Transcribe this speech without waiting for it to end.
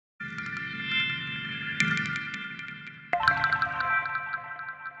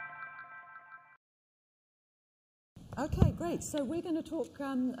Okay, great. So we're going to talk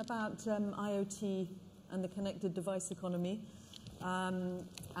about IoT and the connected device economy and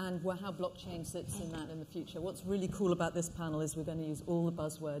how blockchain sits in that in the future. What's really cool about this panel is we're going to use all the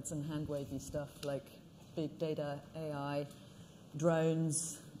buzzwords and hand-wavy stuff like big data, AI,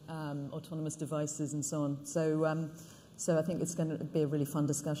 drones, autonomous devices, and so on. So I think it's going to be a really fun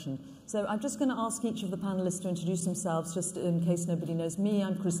discussion. So I'm just going to ask each of the panelists to introduce themselves, just in case nobody knows me.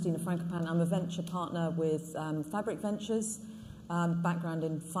 I'm Christina Frankopan. I'm a venture partner with Fabric Ventures, background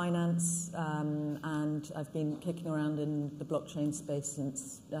in finance, and I've been kicking around in the blockchain space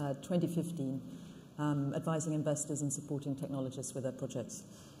since 2015, advising investors and supporting technologists with their projects.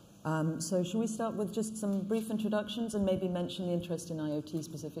 So shall we start with just some brief introductions and maybe mention the interest in IoT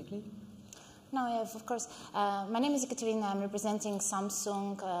specifically? No, yes, of course. My name is Ekaterina. I'm representing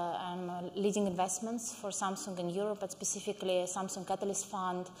Samsung. I'm leading investments for Samsung in Europe, but specifically a Samsung Catalyst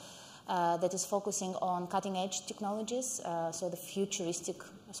Fund that is focusing on cutting-edge technologies, so the futuristic,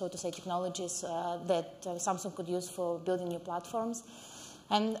 so to say, technologies that Samsung could use for building new platforms.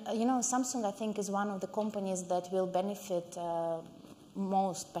 And, you know, Samsung, I think, is one of the companies that will benefit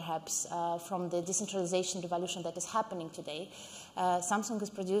most, perhaps, from the decentralization revolution that is happening today. Samsung is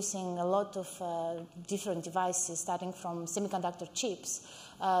producing a lot of different devices, starting from semiconductor chips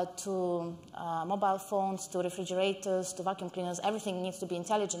to mobile phones, to refrigerators, to vacuum cleaners. Everything needs to be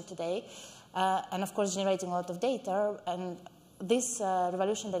intelligent today, and of course generating a lot of data. And this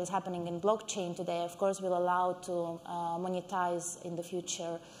revolution that is happening in blockchain today, of course, will allow to monetize in the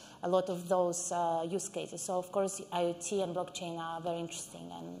future a lot of those use cases. So, of course, IoT and blockchain are very interesting,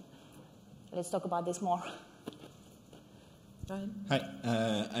 and let's talk about this more. Hi,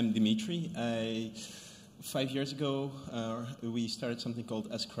 I'm Dimitri. 5 years ago, we started something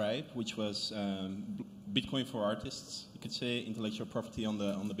called Ascribe, which was Bitcoin for artists, you could say, intellectual property on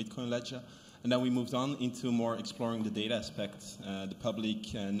the Bitcoin ledger. And then we moved on into more exploring the data aspect, the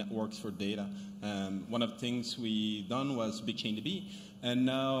public networks for data. One of the things we done was BigchainDB, and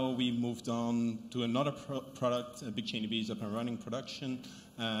now we moved on to another product. BigchainDB is up and running production,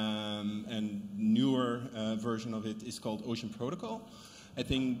 and newer version of it is called Ocean Protocol. I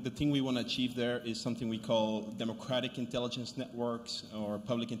think the thing we want to achieve there is something we call democratic intelligence networks or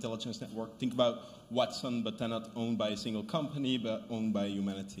public intelligence network. Think about Watson, but they're not owned by a single company, but owned by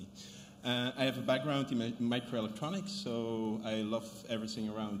humanity. I have a background in microelectronics, so I love everything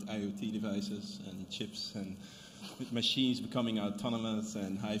around IoT devices and chips and machines becoming autonomous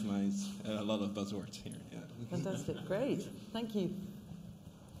and hive minds. A lot of buzzwords here. Yeah. Fantastic. Great. Thank you.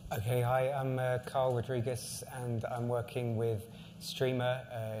 Okay, hi, I'm Rodrigues, and I'm working with Streamr,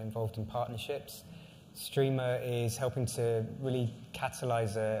 involved in partnerships. Streamr is helping to really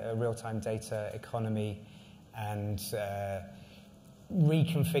catalyze a real-time data economy and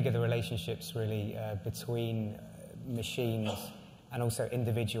reconfigure the relationships really between machines and also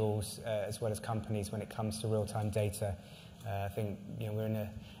individuals as well as companies when it comes to real-time data. I think we're in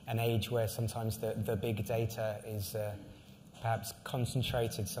an age where sometimes the big data is perhaps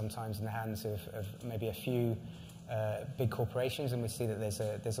concentrated sometimes in the hands of maybe a few big corporations, and we see that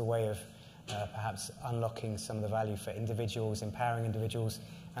there's a way of perhaps unlocking some of the value for individuals, empowering individuals,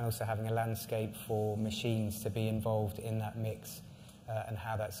 and also having a landscape for machines to be involved in that mix, and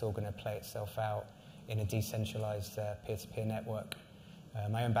how that's all going to play itself out in a decentralized peer-to-peer network.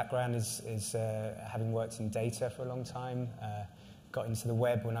 My own background is having worked in data for a long time, got into the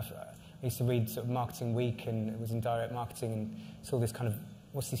web when I used to read sort of Marketing Week, and it was in direct marketing, and saw this kind of,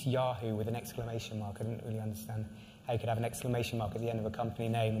 what's this Yahoo with an exclamation mark? I didn't really understand how you could have an exclamation mark at the end of a company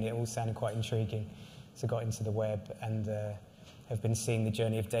name, and it all sounded quite intriguing. So got into the web and have been seeing the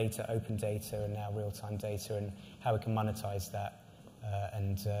journey of data, open data, and now real-time data, and how we can monetize that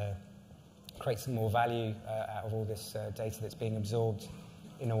and create some more value out of all this data that's being absorbed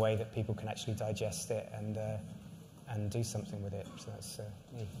in a way that people can actually digest it and do something with it. So that's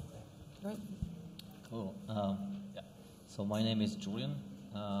me. Right. Cool. Yeah. So my name is Julien.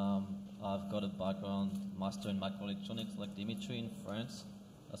 I've got a background, master in microelectronics like Dimitri in France,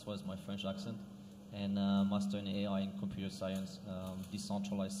 as well as my French accent, and master in AI and computer science,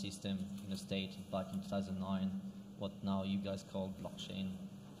 decentralized system in the state back in 2009, what now you guys call blockchain.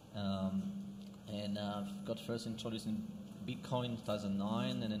 And got first introduced in Bitcoin in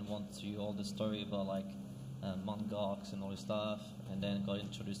 2009, and then went through all the story about like Mt. Gox and all this stuff, and then got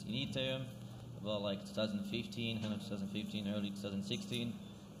introduced in Ethereum about like 2015, end of 2015, early 2016.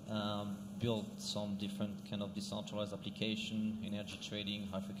 Built some different kind of decentralized application, energy trading,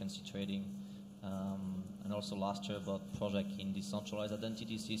 high frequency trading, and also last year about project in decentralized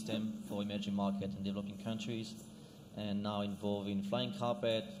identity system for emerging market and developing countries, and now involved in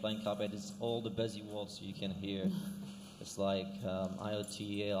Flyingcarpet. Flyingcarpet is all the buzzwords you can hear It's like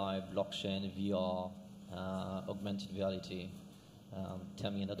IoT, AI, blockchain, VR, augmented reality.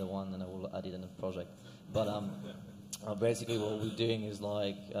 Tell me another one and I will add it in the project. But basically what we're doing is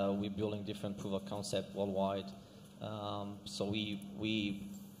like we're building different proof of concept worldwide. So we're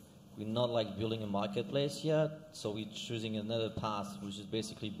not like building a marketplace yet, so we're choosing another path, which is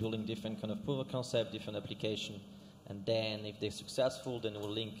basically building different kind of proof of concept, different application, and then if they're successful, then we'll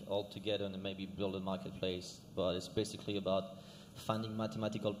link all together and maybe build a marketplace. But it's basically about finding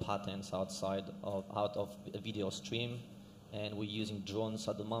mathematical patterns out of a video stream, and we're using drones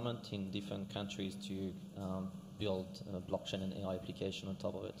at the moment in different countries to build a blockchain and AI application on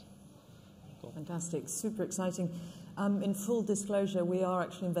top of it. Cool. Fantastic, super exciting. In full disclosure, we are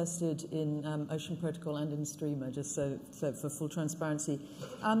actually invested in Ocean Protocol and in Streamr, just so for full transparency.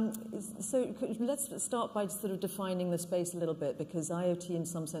 So let's start by sort of defining the space a little bit, because IoT in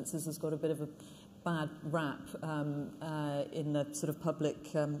some senses has got a bit of a bad rap in the sort of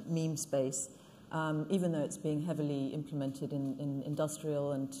public meme space, even though it's being heavily implemented in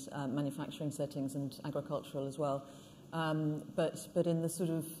industrial and manufacturing settings and agricultural as well. But in the sort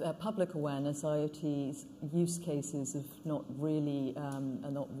of public awareness, IoT's use cases are not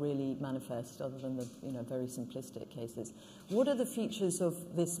really manifest, other than the very simplistic cases. What are the features of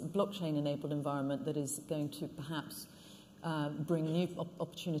this blockchain-enabled environment that is going to perhaps bring new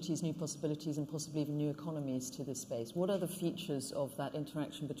opportunities, new possibilities, and possibly even new economies to this space? What are the features of that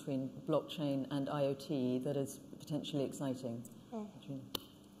interaction between blockchain and IoT that is potentially exciting?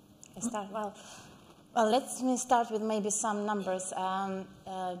 Well, let me start with maybe some numbers.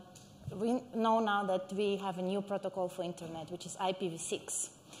 We know now that we have a new protocol for internet, which is IPv6.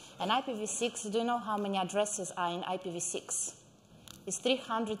 And IPv6, do you know how many addresses are in IPv6? It's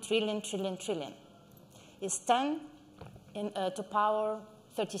 300 trillion. It's 10 to power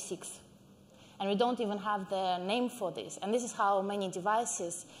 36. And we don't even have the name for this. And this is how many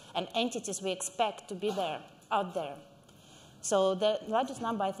devices and entities we expect to be out there. So the largest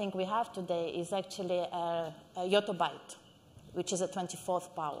number I think we have today is actually a yottabyte, which is a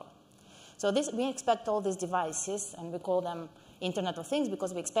 24th power. So we expect all these devices, and we call them Internet of Things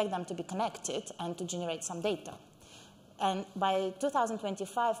because we expect them to be connected and to generate some data. And by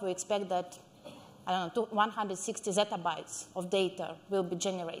 2025, we expect that, 160 zettabytes of data will be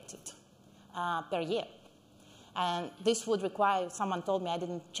generated per year. And this would require, someone told me, I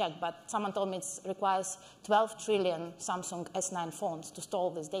didn't check, but someone told me it requires 12 trillion Samsung S9 phones to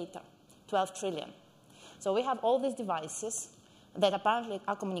store this data, 12 trillion. So we have all these devices that apparently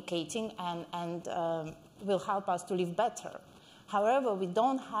are communicating and will help us to live better. However, we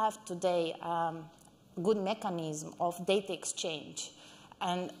don't have today good mechanism of data exchange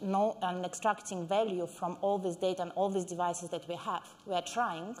and extracting value from all this data and all these devices that we have. We are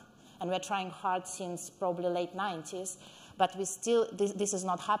trying. And we're trying hard since probably late 90s, but this is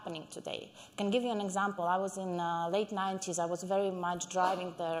not happening today. I can give you an example. I was in late 90s. I was very much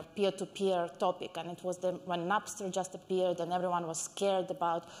driving the peer-to-peer topic, and it was when Napster just appeared and everyone was scared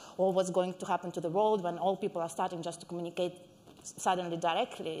about what's going to happen to the world when all people are starting just to communicate suddenly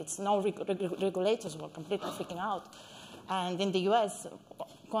directly. It's no regulators were completely freaking out. And in the US,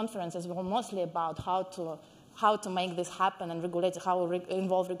 conferences were mostly about how to make this happen and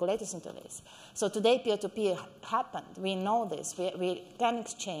involve regulators into this. So today, peer-to-peer happened. We know this. We can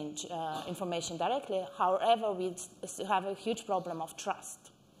exchange information directly. However, we have a huge problem of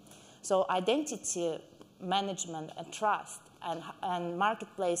trust. So identity management and trust and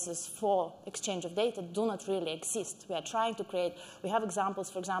marketplaces for exchange of data do not really exist. We are trying to create, we have examples,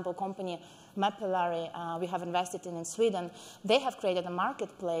 for example, company Mapillary, we have invested in Sweden. They have created a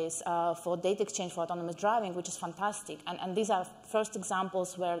marketplace for data exchange for autonomous driving, which is fantastic. And these are first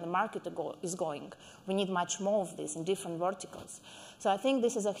examples where the market is going. We need much more of this in different verticals. So I think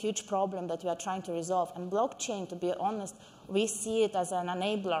this is a huge problem that we are trying to resolve. And blockchain, to be honest, we see it as an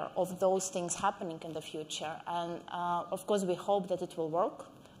enabler of those things happening in the future. And of course, we hope that it will work.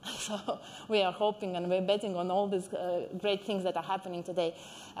 So we are hoping and we're betting on all these great things that are happening today.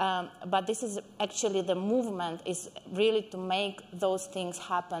 But this is actually the movement is really to make those things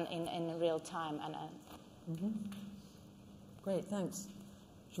happen in real time. Great, thanks.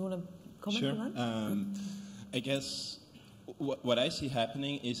 Do you want to comment on that? I guess what I see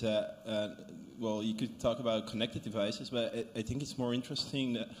happening is well, you could talk about connected devices, but I think it's more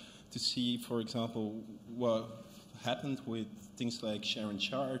interesting to see, for example, what happened with things like share and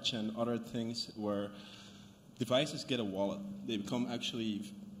charge and other things where devices get a wallet. They become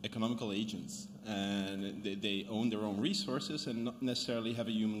actually economical agents, and they own their own resources and not necessarily have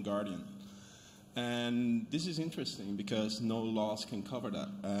a human guardian. And this is interesting because no laws can cover that.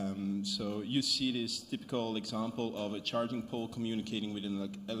 So you see this typical example of a charging pole communicating with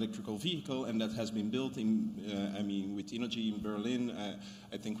an electrical vehicle, and that has been built in, with Energy in Berlin.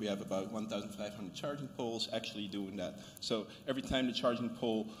 I think we have about 1,500 charging poles actually doing that. So every time the charging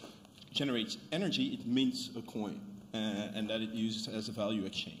pole generates energy, it mints a coin, and that it uses as a value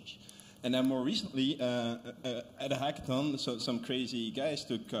exchange. And then more recently, at a hackathon, so some crazy guys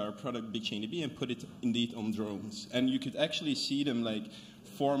took our product BigChainDB and put it indeed on drones. And you could actually see them like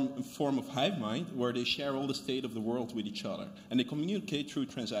form of hive mind, where they share all the state of the world with each other. And they communicate through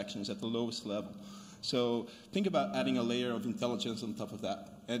transactions at the lowest level. So think about adding a layer of intelligence on top of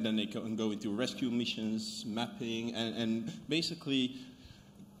that. And then they can go into rescue missions, mapping, and basically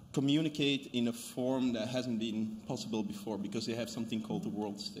communicate in a form that hasn't been possible before because they have something called the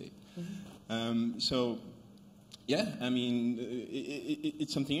world state. Mm-hmm.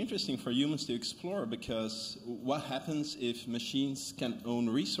 It's something interesting for humans to explore, because what happens if machines can own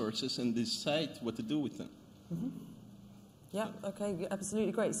resources and decide what to do with them? Mm-hmm. Yeah, okay,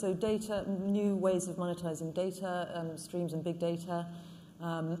 absolutely great. So data, new ways of monetizing data, streams and big data,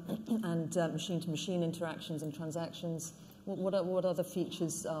 and machine-to-machine interactions and transactions. What other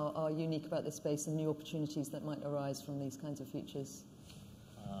features are unique about this space, and new opportunities that might arise from these kinds of features?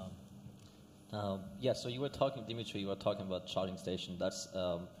 So you were talking, Dimitri, you were talking about charging station. That's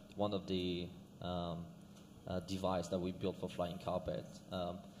one of the device that we built for Flyingcarpet.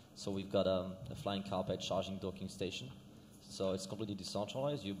 So we've got a Flyingcarpet charging docking station. So it's completely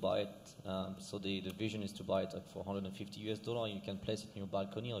decentralized. You buy it. So the vision is to buy it for $150. You can place it in your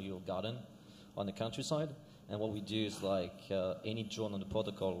balcony or your garden on the countryside. And what we do is any drone on the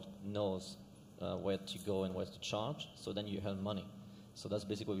protocol knows where to go and where to charge. So then you earn money. So that's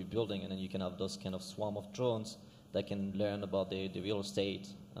basically what we're building, and then you can have those kind of swarm of drones that can learn about the real estate,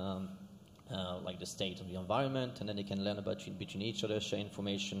 like the state of the environment, and then they can learn about between each other, share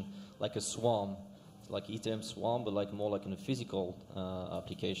information, like a swarm, like Ethereum swarm, but more like in a physical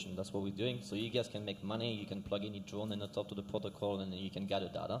application. That's what we're doing. So you guys can make money. You can plug any drone in the top to the protocol, and then you can gather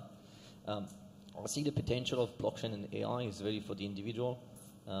data. I see the potential of blockchain and AI is really for the individual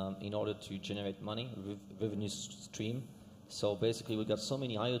in order to generate money, revenue stream. So basically, we've got so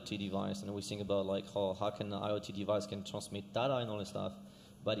many IoT devices, and we think about how can an IoT device can transmit data and all this stuff.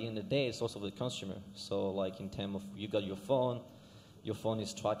 But at the end of the day, it's also the consumer. So in terms of you got your phone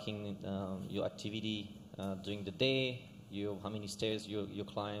is tracking your activity during the day, how many stairs you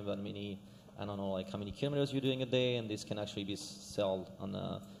climb, how many kilometers you're doing a day, and this can actually be sold on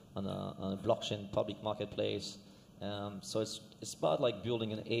a blockchain public marketplace. So it's about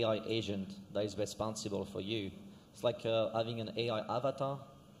building an AI agent that is responsible for you. It's like having an AI avatar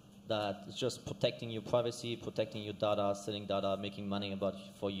that is just protecting your privacy, protecting your data, selling data, making money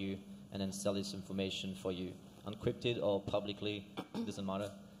for you, and then sell this information for you, encrypted or publicly. It doesn't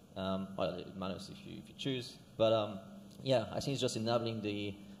matter. Well, it matters if you choose. But I think it's just enabling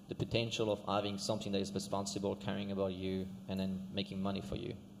the potential of having something that is responsible, caring about you, and then making money for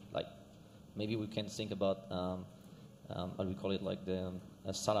you. Maybe we can think about how do we call it,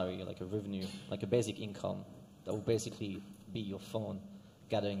 a salary, a revenue, a basic income. That will basically be your phone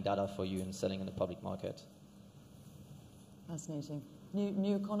gathering data for you and selling in the public market. Fascinating.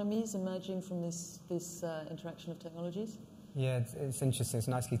 New economies emerging from this interaction of technologies? Yeah, it's interesting. It's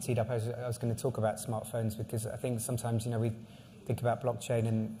nicely teed up. I was going to talk about smartphones, because I think sometimes we think about blockchain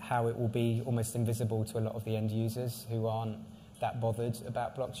and how it will be almost invisible to a lot of the end users who aren't that bothered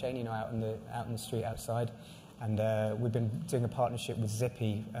about blockchain, out in the street outside. And we've been doing a partnership with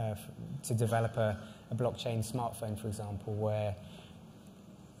Zippy to develop a blockchain smartphone, for example, where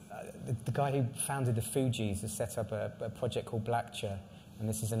the guy who founded the Fujis has set up a project called Blackcha, and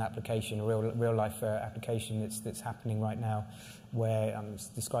this is an application, a real-life application that's happening right now, where it's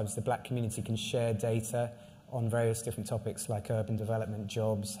described as the black community can share data on various different topics like urban development,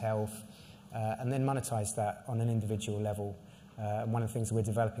 jobs, health, and then monetize that on an individual level. And one of the things we're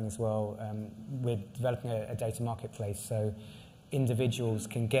developing as well, we're developing a data marketplace, so individuals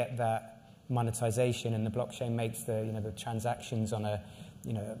can get that monetization, and the blockchain makes the transactions on a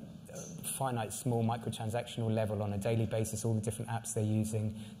finite, small, microtransactional level on a daily basis. All the different apps they're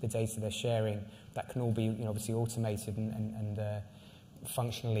using, the data they're sharing, that can all be obviously automated and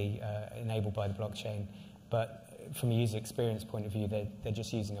functionally enabled by the blockchain. But from a user experience point of view, they're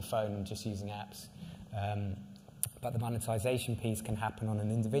just using a phone and just using apps. But the monetization piece can happen on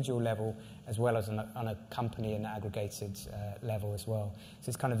an individual level as well as on a company and aggregated level as well. So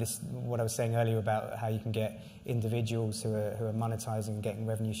it's kind of this, what I was saying earlier about how you can get individuals who are monetizing and getting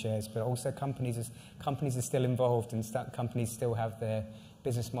revenue shares, but also companies are still involved, and companies still have their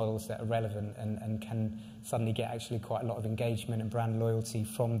business models that are relevant and can suddenly get actually quite a lot of engagement and brand loyalty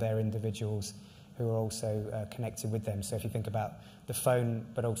from their individuals who are also connected with them. So if you think about the phone,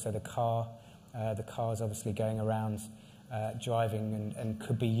 but also the car is obviously going around driving and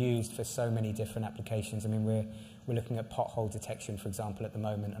could be used for so many different applications. I mean, we're looking at pothole detection, for example, at the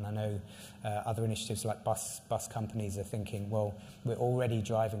moment, and I know other initiatives like bus companies are thinking, well, we're already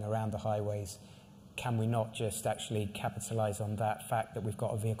driving around the highways. Can we not just actually capitalize on that fact that we've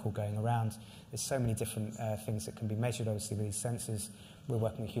got a vehicle going around? There's so many different things that can be measured, obviously, with these sensors. We're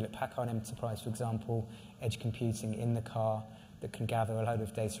working with Hewlett-Packard Enterprise, for example, edge computing in the car that can gather a load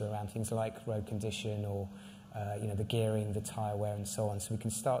of data around things like road condition or the gearing, the tyre wear, and so on. So we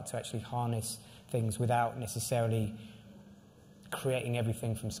can start to actually harness things without necessarily creating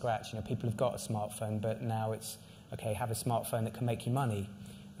everything from scratch. People have got a smartphone, but now it's, okay, have a smartphone that can make you money.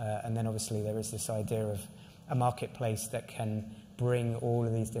 And then obviously there is this idea of a marketplace that can bring all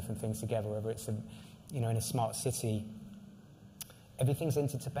of these different things together, whether it's in a smart city. Everything's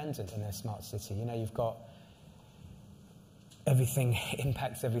interdependent in a smart city. You've got everything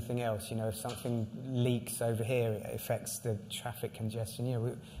impacts everything else. If something leaks over here, it affects the traffic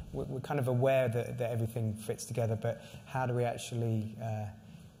congestion. We're kind of aware that everything fits together, but how do we actually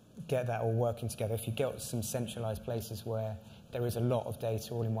get that all working together? If you get some centralized places where there is a lot of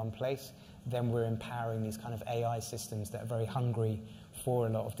data all in one place, then we're empowering these kind of AI systems that are very hungry for a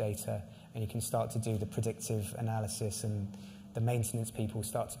lot of data, and you can start to do the predictive analysis, and the maintenance people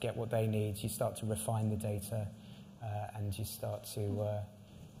start to get what they need. You start to refine the data, and you start to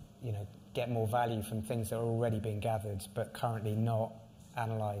get more value from things that are already being gathered but currently not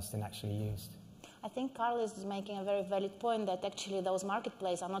analysed and actually used. I think Carl is making a very valid point that actually those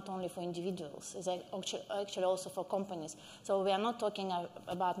marketplaces are not only for individuals, it's actually also for companies. So we are not talking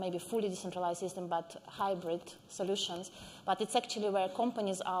about maybe fully decentralized system, but hybrid solutions. But it's actually where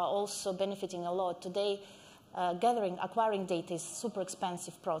companies are also benefiting a lot. Today, acquiring data is a super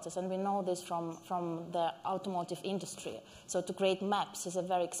expensive process, and we know this from the automotive industry. So to create maps is a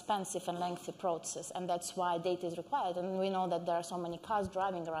very expensive and lengthy process, and that's why data is required. And we know that there are so many cars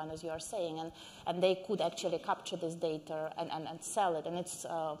driving around, as you are saying, and they could actually capture this data and sell it, and it's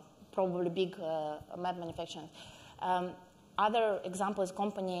probably big map manufacturers. Other examples,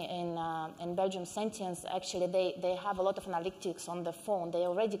 company in Belgium, Sentience, actually they have a lot of analytics on the phone. They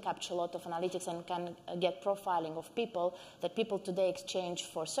already capture a lot of analytics and can get profiling of people that people today exchange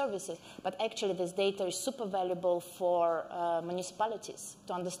for services. But actually this data is super valuable for municipalities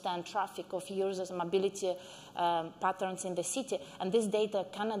to understand traffic of users, mobility patterns in the city. And this data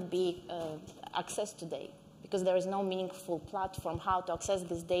cannot be accessed today, because there is no meaningful platform how to access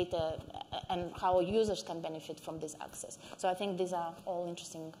this data and how users can benefit from this access. So I think these are all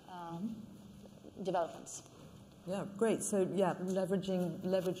interesting developments. Yeah, great. So yeah,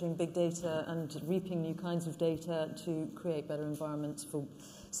 leveraging big data and reaping new kinds of data to create better environments for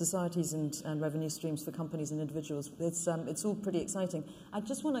societies and revenue streams for companies and individuals. It's all pretty exciting. I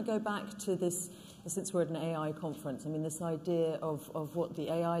just want to go back to this, since we're at an AI conference, I mean, this idea of what the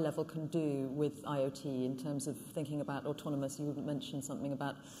AI level can do with IoT in terms of thinking about autonomous. You mentioned something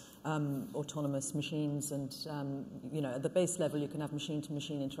about autonomous machines, and at the base level you can have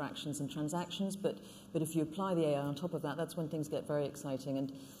machine-to-machine interactions and transactions, but if you apply the AI on top of that, that's when things get very exciting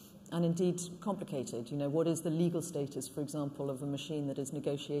and indeed complicated. What is the legal status, for example, of a machine that is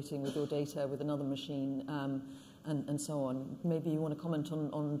negotiating with your data with another machine, and so on? Maybe you want to comment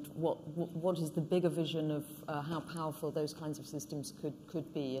on what is the bigger vision of how powerful those kinds of systems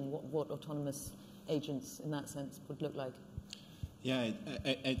could be, and what autonomous agents in that sense would look like. Yeah,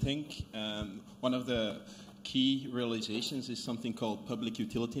 I think one of the key realizations is something called public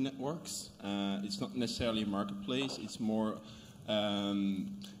utility networks. It's not necessarily a marketplace, it's more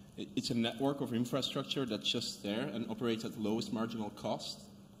it's a network of infrastructure that's just there and operates at the lowest marginal cost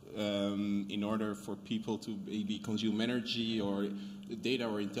in order for people to maybe consume energy or data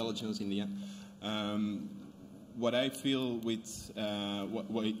or intelligence in the end. What I feel with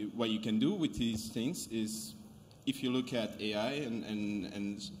what you can do with these things is, if you look at AI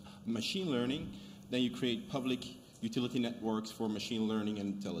and machine learning, then you create public utility networks for machine learning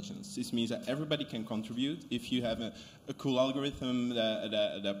and intelligence. This means that everybody can contribute. If you have a cool algorithm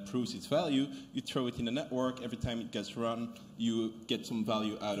that proves its value, you throw it in the network. Every time it gets run, you get some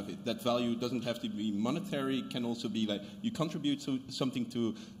value out of it. That value doesn't have to be monetary. It can also be like you contribute to something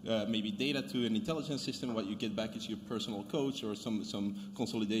to maybe data to an intelligence system. What you get back is your personal coach or some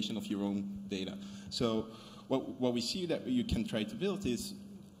consolidation of your own data. So what we see that you can try to build is,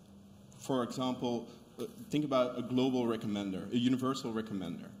 for example, think about a global recommender, a universal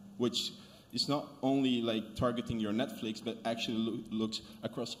recommender, which it's not only like targeting your Netflix, but actually looks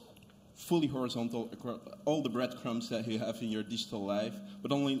across fully horizontal across all the breadcrumbs that you have in your digital life, but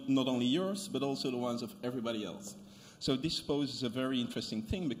not only yours, but also the ones of everybody else. So this poses a very interesting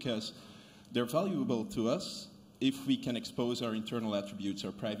thing because they're valuable to us if we can expose our internal attributes,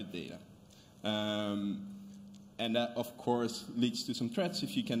 our private data. And that, of course, leads to some threats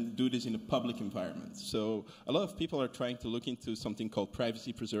if you can do this in a public environment. So a lot of people are trying to look into something called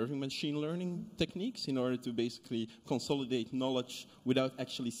privacy-preserving machine learning techniques in order to basically consolidate knowledge without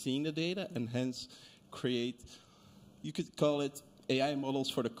actually seeing the data and hence create, you could call it AI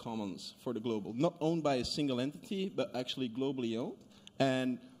models for the commons, for the global. Not owned by a single entity, but actually globally owned.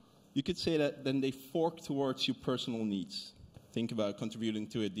 And you could say that then they fork towards your personal needs. Think about contributing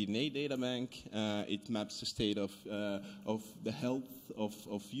to a DNA data bank. It maps the state of the health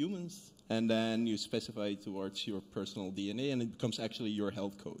of humans, and then you specify it towards your personal DNA, and it becomes actually your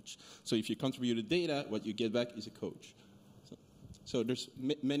health coach. So if you contributed data, what you get back is a coach. So there's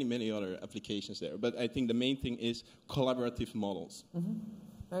many other applications there. But I think the main thing is collaborative models. Mm-hmm.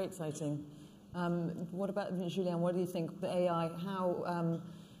 Very exciting. What about, Julien, what do you think, the AI,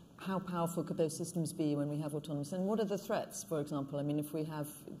 how powerful could those systems be when we have autonomous? And what are the threats, for example? I mean, if we have,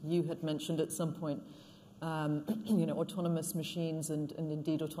 you had mentioned at some point, autonomous machines and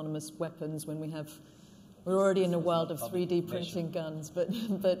indeed autonomous weapons when we're already in a world of 3D printing guns, but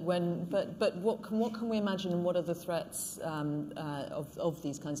what can we imagine and what are the threats of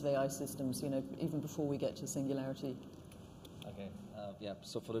these kinds of AI systems, even before we get to singularity? Okay,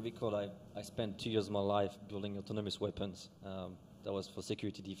 so for the record, I spent 2 years of my life building autonomous weapons. That was for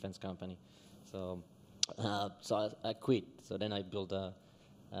security defense company. So I quit. So then I built a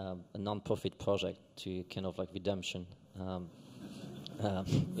non-profit project to kind of like redemption.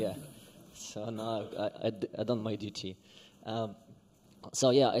 Yeah. So now I done my duty. I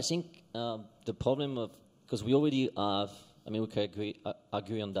think the problem of, because we already have, I mean, we can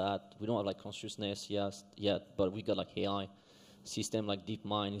agree on that. We don't have like consciousness yet, but we got like AI system like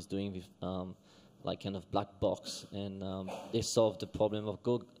DeepMind is doing with like kind of black box, and they solved the problem of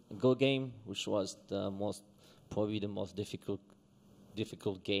Go game, which was probably the most difficult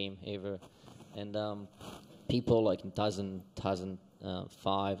game ever. And people like in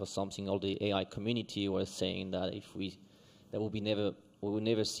 2005 or something, all the AI community were saying that we will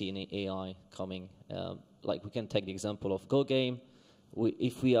never see any AI coming. Like we can take the example of Go game.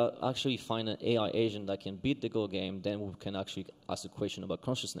 If we actually find an AI agent that can beat the Go game, then we can actually ask a question about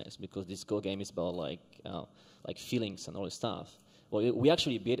consciousness, because this Go game is about like feelings and all this stuff. Well, we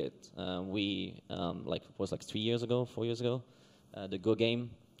actually beat it. It was like 4 years ago, the Go game.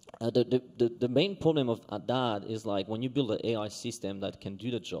 The main problem of that is like when you build an AI system that can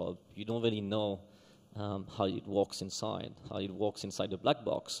do the job, you don't really know how it works inside the black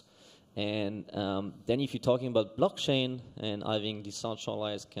box. And then if you're talking about blockchain and having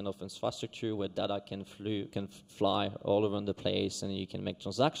decentralized kind of infrastructure where data can fly all around the place and you can make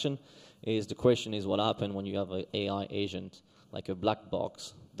transaction, the question is what happens when you have an AI agent, like a black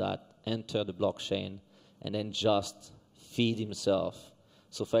box, that enter the blockchain and then just feed himself.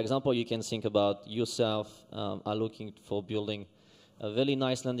 So for example, you can think about yourself are looking for building a very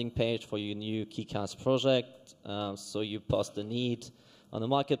nice landing page for your new KeyCast project. So you post the need on the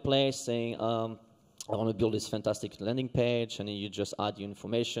marketplace saying, I want to build this fantastic landing page, and then you just add your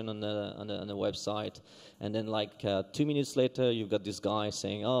information on the website. And then like 2 minutes later, you've got this guy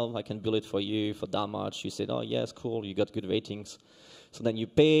saying, oh, I can build it for you for that much. You said, oh, yes, cool, you got good ratings. So then you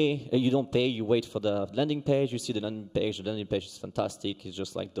pay, you don't pay, you wait for the landing page, you see the landing page is fantastic, it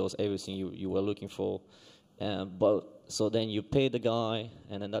just like does everything you were looking for. So then you pay the guy,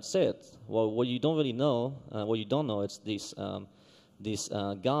 and then that's it. Well, what you don't really know, it's this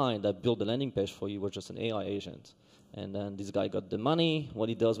guy that built the landing page for you was just an AI agent. And then this guy got the money. What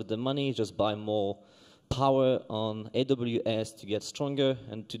he does with the money is just buy more power on AWS to get stronger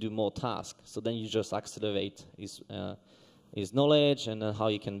and to do more tasks. So then you just accelerate his knowledge and how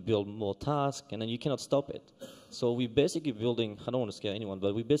you can build more tasks, and then you cannot stop it. So we're basically building, I don't want to scare anyone,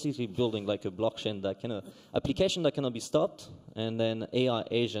 but we're basically building like a blockchain application that cannot be stopped, and then AI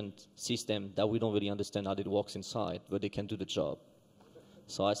agent system that we don't really understand how it works inside, but they can do the job.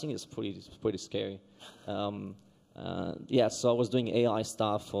 So I think it's pretty scary. So I was doing AI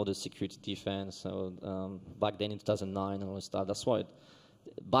stuff for the security defense. So back then in 2009 and all that stuff. That's why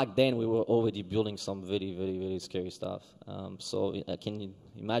back then we were already building some very, very, very scary stuff. So I can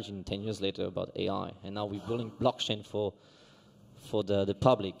imagine 10 years later about AI, and now we're building blockchain for the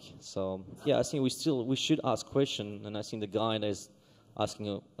public. So yeah, I think we should ask questions, and I think the guy that is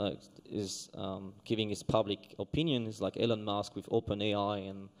asking giving his public opinion is like Elon Musk with OpenAI,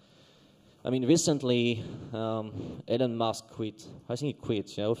 and I mean, recently, Elon Musk quit. I think he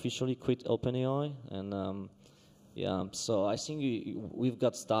quit, officially quit OpenAI. And yeah, so I think we've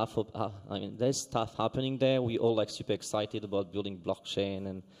got stuff, I mean, there's stuff happening there. We all like super excited about building blockchain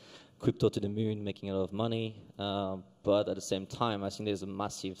and crypto to the moon, making a lot of money. But at the same time, I think there's a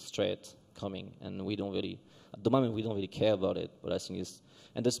massive threat coming, and we don't really, at the moment, we don't really care about it. But I think it's,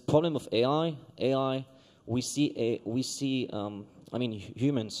 and this problem of AI, we see, I mean,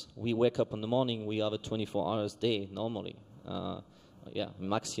 humans, we wake up in the morning, we have a 24 hours day normally, yeah,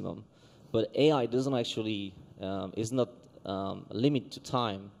 maximum. But AI doesn't actually, is not limit to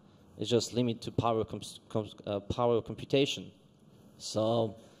time, it's just limit to power computation.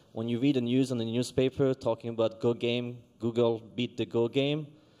 So when you read the news on the newspaper talking about Go game, Google beat the Go game,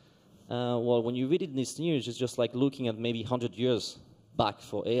 well, when you read it in this news, it's just like looking at maybe 100 years back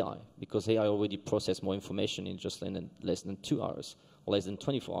for AI, because AI already processed more information in just less than 2 hours, or less than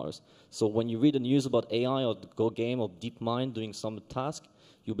 24 hours. So when you read the news about AI or the Go game or DeepMind doing some task,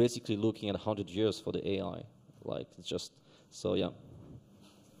 you're basically looking at 100 years for the AI. Like, it's just, so yeah.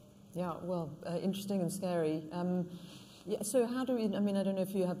 Yeah, well, interesting and scary. Yeah, so how do we, I mean, I don't know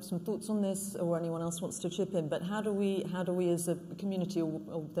if you have some thoughts on this or anyone else wants to chip in, but how do we as a community,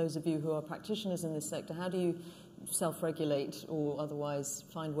 or those of you who are practitioners in this sector, how do you self-regulate or otherwise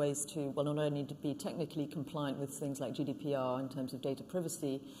find ways to, well, not only to be technically compliant with things like GDPR in terms of data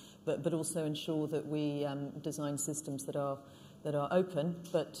privacy, but also ensure that we design systems that are open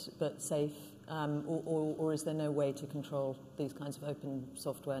but safe, or is there no way to control these kinds of open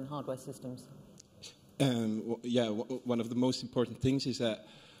software and hardware systems? Yeah, one of the most important things is that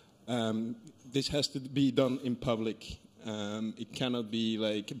this has to be done in public. It cannot be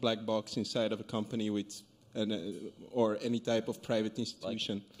like a black box inside of a company with or any type of private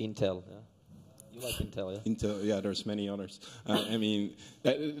institution. Like Intel, yeah. You like Intel, yeah? Intel, yeah, there's many others. I mean,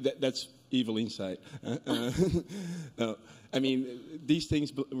 that's evil inside. I mean, these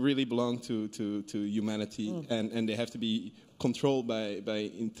things really belong to humanity, and they have to be controlled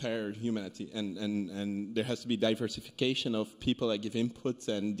by entire humanity, and there has to be diversification of people that give input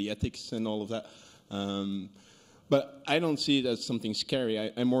and the ethics and all of that. But I don't see it as something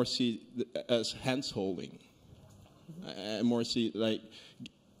scary. I more see it as hands-holding. I more see it like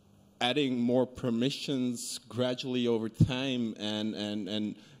adding more permissions gradually over time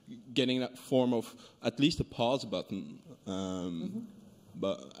and getting that form of at least a pause button.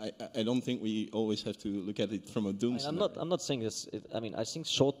 But I don't think we always have to look at it from a doom scenario. I'm not saying this. I mean, I think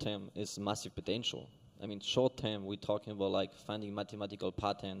short-term is massive potential. I mean, short-term, we're talking about like finding mathematical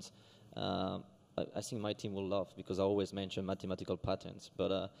patterns. I think my team will love, because I always mention mathematical patterns.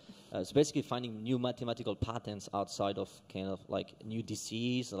 But it's basically finding new mathematical patterns outside of kind of like new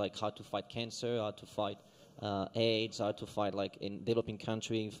disease, like how to fight cancer, how to fight AIDS, how to fight like in developing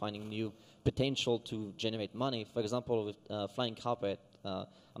country, finding new potential to generate money. For example, with Flyingcarpet,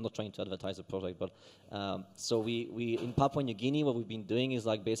 I'm not trying to advertise the project, but so we in Papua New Guinea, what we've been doing is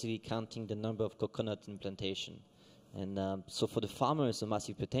like basically counting the number of coconut in plantation. And so for the farmer, it's a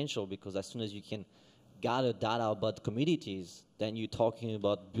massive potential, because as soon as you can gather data about communities, then you're talking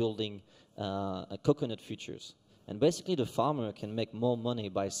about building coconut futures. And basically the farmer can make more money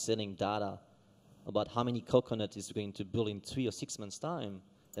by selling data about how many coconut is going to build in 3 or 6 months' time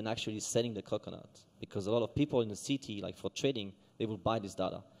than actually selling the coconut. Because a lot of people in the city, like for trading, they will buy this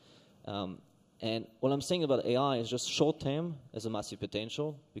data. And what I'm saying about AI is just short-term as a massive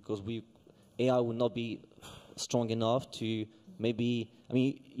potential, because AI will not be strong enough to maybe, I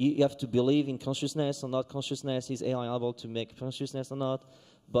mean, you have to believe in consciousness or not consciousness. Is AI able to make consciousness or not?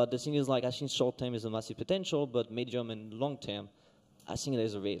 But the thing is, like, I think short-term is a massive potential, but medium and long-term, I think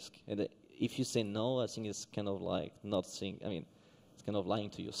there's a risk. And if you say no, I think it's kind of like not saying, I mean, it's kind of lying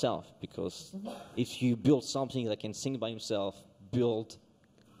to yourself, because if you build something that can think by himself,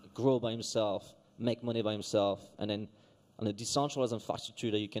 grow by himself, make money by himself, and then on a decentralized infrastructure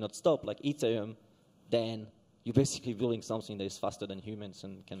that you cannot stop, like Ethereum, then you're basically building something that is faster than humans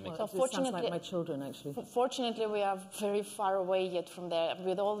and can make. So fortunately, sounds like my children, actually. Fortunately, we are very far away yet from there.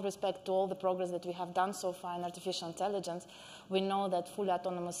 With all respect to all the progress that we have done so far in artificial intelligence, we know that fully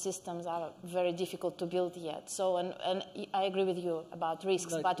autonomous systems are very difficult to build yet. So, and I agree with you about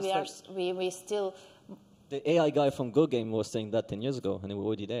risks, but we still. The AI guy from Go Game was saying that 10 years ago, and we're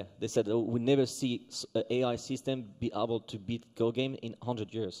already there. They said, we never see an AI system be able to beat Go Game in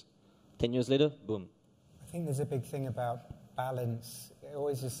 100 years. 10 years later, boom. I think there's a big thing about balance. It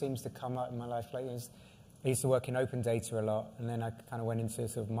always just seems to come up in my life. Like, I used to work in open data a lot, and then I kind of went into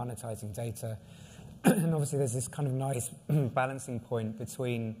sort of monetizing data. And obviously there's this kind of nice balancing point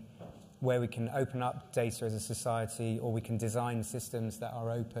between where we can open up data as a society, or we can design systems that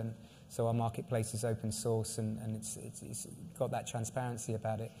are open. So our marketplace is open source, and it's got that transparency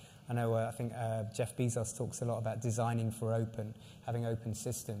about it. I know, I think Jeff Bezos talks a lot about designing for open, having open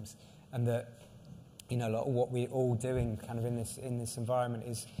systems, and that, you know, like what we're all doing kind of in this environment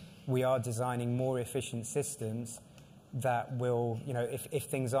is we are designing more efficient systems that will, you know, if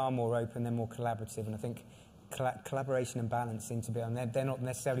things are more open, they're more collaborative. And I think collaboration and balance seem to be, and they're not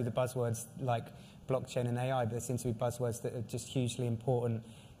necessarily the buzzwords like blockchain and AI, but they seem to be buzzwords that are just hugely important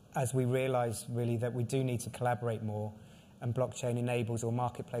as we realize really that we do need to collaborate more. And blockchain enables, or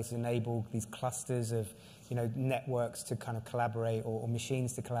marketplaces enable, these clusters of, you know, networks to kind of collaborate, or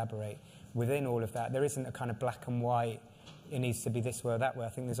machines to collaborate. Within all of that, there isn't a kind of black and white, it needs to be this way or that way. I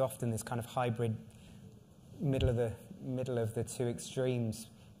think there's often this kind of hybrid middle of the two extremes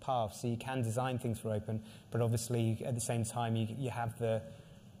path. So you can design things for open, but obviously at the same time you have the,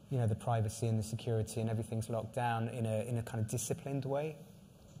 you know, the privacy and the security, and everything's locked down in a kind of disciplined way.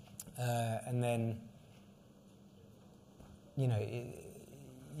 And then, you know,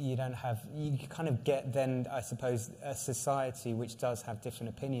 you kind of get then, I suppose, a society which does have different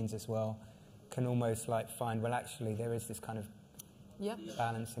opinions as well, can almost like find, well, actually, there is this kind of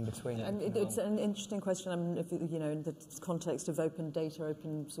balance in between. And it's an interesting question. I mean, if, you know, in the context of open data,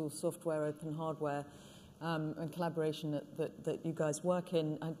 open source software, open hardware, and collaboration that you guys work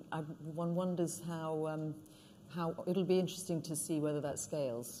in, one wonders how it'll be interesting to see whether that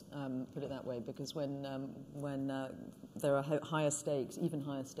scales, put it that way, because when there are higher stakes, even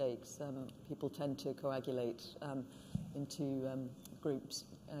higher stakes, people tend to coagulate into groups,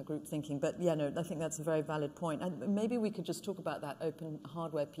 group thinking. But yeah, no, I think that's a very valid point. And maybe we could just talk about that open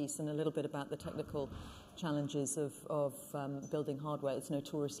hardware piece and a little bit about the technical challenges of building hardware. It's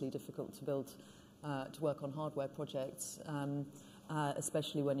notoriously difficult to build, to work on hardware projects.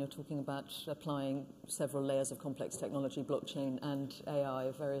 Especially when you're talking about applying several layers of complex technology, blockchain and AI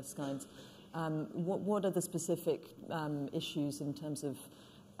of various kinds. What are the specific issues in terms of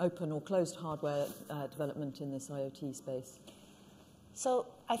open or closed hardware development in this IoT space? So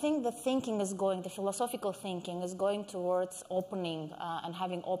I think the philosophical thinking is going towards opening and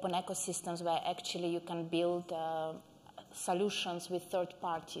having open ecosystems where actually you can build solutions with third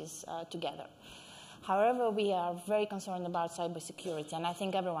parties together. However, we are very concerned about cybersecurity, and I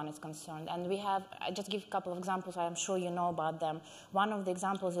think everyone is concerned. And I just give a couple of examples, I'm sure you know about them. One of the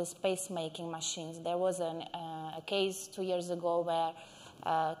examples is pacemaking machines. There was a case 2 years ago where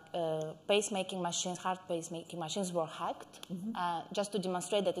pacemaking machines, heart pacemaking machines were hacked just to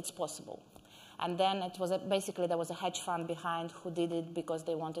demonstrate that it's possible. And then it was basically there was a hedge fund behind who did it because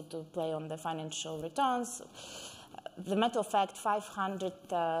they wanted to play on the financial returns. The matter of fact,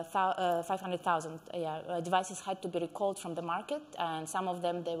 500,000 devices had to be recalled from the market, and some of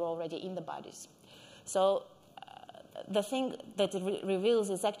them, they were already in the bodies. So the thing that it reveals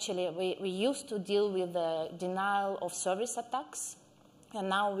is actually we used to deal with the denial of service attacks, and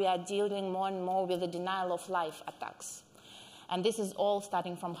now we are dealing more and more with the denial of life attacks. And this is all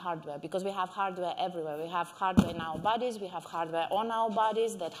starting from hardware, because we have hardware everywhere. We have hardware in our bodies. We have hardware on our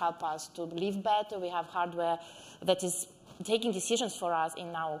bodies that help us to live better. We have hardware that is taking decisions for us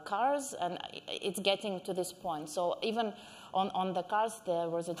in our cars, and it's getting to this point. So even on the cars, there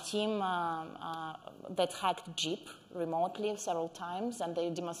was a team that hacked Jeep remotely several times, and they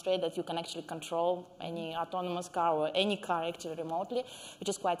demonstrate that you can actually control any autonomous car or any car actually remotely, which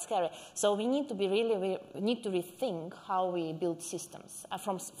is quite scary. So we need to we need to rethink how we build systems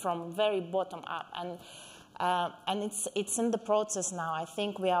from very bottom up, and it's in the process now. I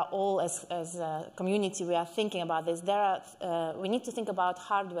think we are all as a community, we are thinking about this. We need to think about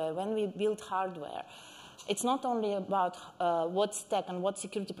hardware. When we build hardware, it's not only about what stack and what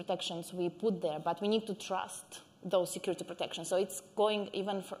security protections we put there, but we need to trust those security protections. So it's going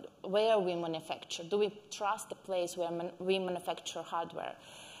even for where we manufacture. Do we trust the place where we manufacture hardware?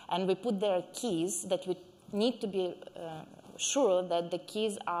 And we put there keys that we need to be sure that the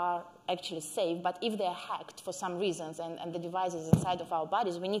keys are actually safe, but if they're hacked for some reasons and the device is inside of our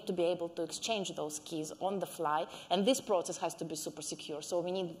bodies, we need to be able to exchange those keys on the fly, and this process has to be super secure. So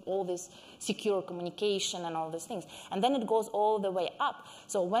we need all this secure communication and all these things. And then it goes all the way up.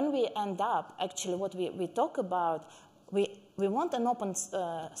 So when we end up, actually what we talk about, we want an open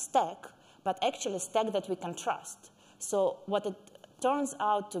stack, but actually a stack that we can trust. So what it turns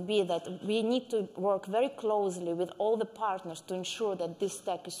out to be that we need to work very closely with all the partners to ensure that this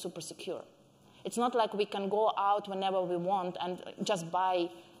stack is super secure. It's not like we can go out whenever we want and just buy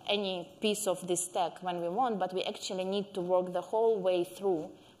any piece of this stack when we want, but we actually need to work the whole way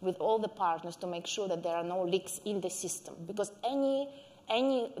through with all the partners to make sure that there are no leaks in the system. Because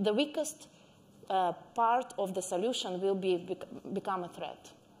the weakest part of the solution will become a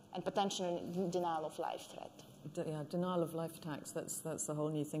threat. and potential denial of life threat. Yeah, denial of life attacks, that's a whole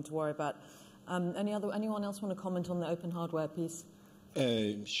new thing to worry about. Anyone else want to comment on the open hardware piece?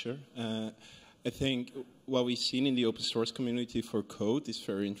 Sure. I think what we've seen in the open source community for code is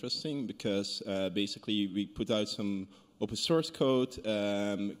very interesting because basically we put out some open source code,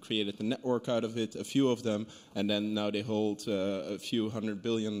 created a network out of it, a few of them, and then now they hold a few 100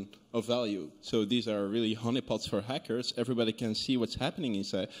 billion of value. So these are really honeypots for hackers. Everybody can see what's happening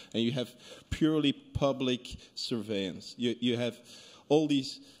inside, and you have purely public surveillance. You have all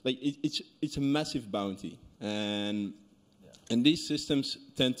these, like it's a massive bounty, and these systems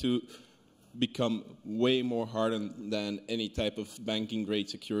tend to become way more hardened than any type of banking-grade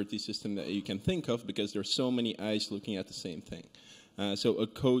security system that you can think of because there's so many eyes looking at the same thing. So a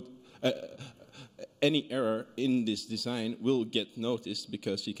code, any error in this design will get noticed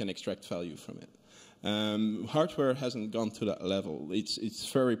because you can extract value from it. Hardware hasn't gone to that level.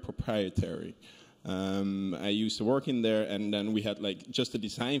 It's very proprietary. I used to work in there, and then we had like just the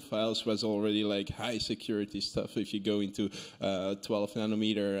design files was already like high security stuff. If you go into 12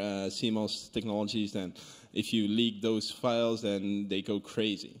 nanometer CMOS technologies, then if you leak those files, then they go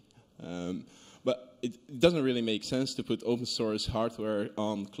crazy. But it doesn't really make sense to put open source hardware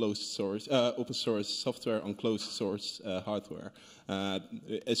on closed source, open source software on closed source hardware,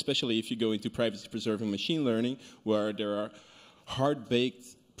 especially if you go into privacy preserving machine learning, where there are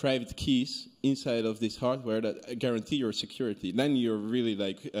hard-baked private keys inside of this hardware that guarantee your security. Then you're really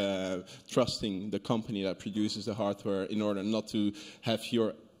like trusting the company that produces the hardware in order not to have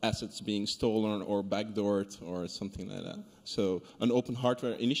your assets being stolen or backdoored or something like that. So an open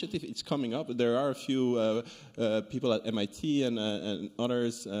hardware initiative, it's coming up. There are a few people at MIT and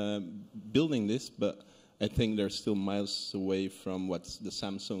others building this, but I think they're still miles away from what the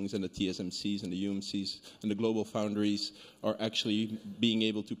Samsungs and the TSMCs and the UMCs and the global foundries are actually being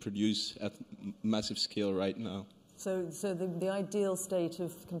able to produce at massive scale right now. So the ideal state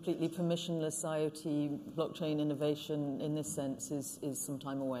of completely permissionless IoT blockchain innovation in this sense is some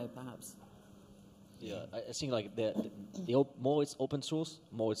time away, perhaps? Yeah, I think like the more it's open source,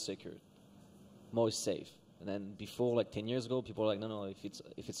 more it's secure, more it's safe. And then before, like 10 years ago, people were like, no, if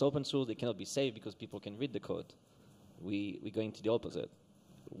it's open source, it cannot be safe because people can read the code. We're going to the opposite.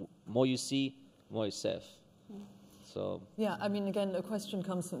 More you see, more it's safe. So yeah, I mean, again, a question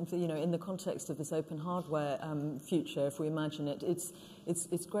comes from, in the context of this open hardware future. If we imagine it,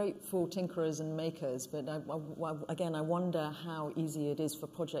 it's great for tinkerers and makers, but again, I wonder how easy it is for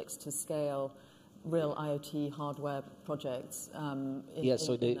projects to scale real IoT hardware projects in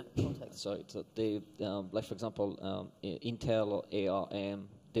that context. So they, like for example, Intel or ARM,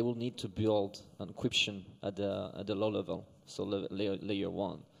 they will need to build encryption at the low level, so layer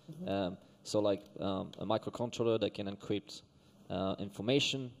 1. Mm-hmm. So like a microcontroller that can encrypt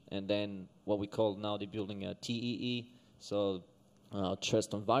information, and then what we call now they're building a TEE, so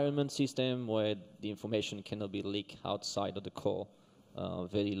trust environment system where the information cannot be leaked outside of the core.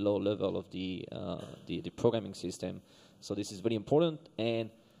 Very low level of the programming system. So this is very important, and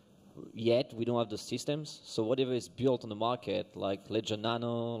yet we don't have the systems. So whatever is built on the market, like Ledger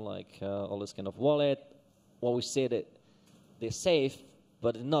Nano, like all this kind of wallet, what we say that they're safe,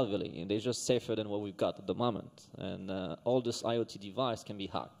 but not really, and they're just safer than what we've got at the moment. And all this IoT device can be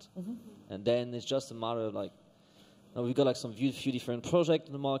hacked. Mm-hmm. And then it's just a matter of like, we've got like some few different projects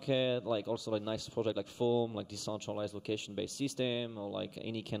in the market, like also like nice project like Foam, like decentralized location-based system, or like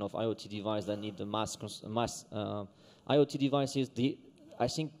any kind of IoT device that need the mass IoT devices. I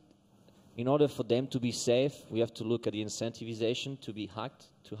think in order for them to be safe, we have to look at the incentivization to be hacked,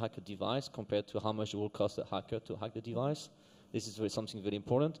 to hack a device, compared to how much it will cost a hacker to hack the device. This is something very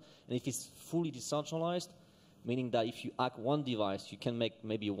important. And if it's fully decentralized, meaning that if you hack one device, you can make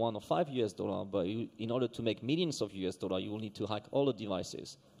maybe $1 or $5, but in order to make millions of $, you will need to hack all the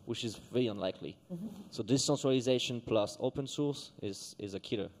devices, which is very unlikely. Mm-hmm. So decentralization plus open source is a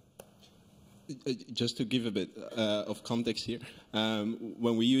killer. Just to give a bit of context here,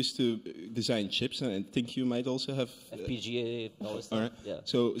 when we used to design chips, and I think you might also have FPGA, all this stuff. Right. Yeah.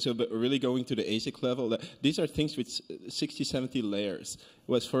 So but really going to the ASIC level, these are things with 60, 70 layers.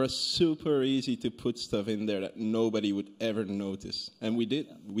 It was for us super easy to put stuff in there that nobody would ever notice, and we did.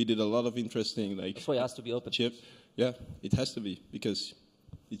 Yeah. We did a lot of interesting like. That's why it has to be open. Chip, yeah, it has to be because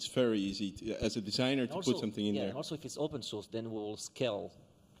it's very easy as a designer to put something in there. And also if it's open source, then we'll scale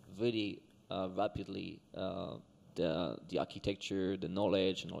very rapidly the architecture, the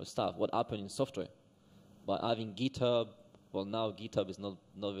knowledge, and all the stuff. What happened in software? By having GitHub, well, now GitHub is not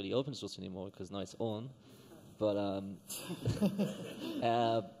really open source anymore because now it's own. But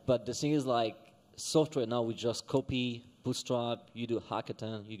but the thing is, like software now, we just copy bootstrap, you do a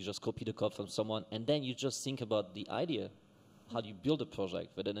hackathon, you just copy the code from someone, and then you just think about the idea. How do you build a project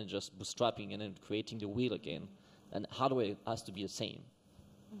rather than just bootstrapping and then creating the wheel again? And hardware has to be the same.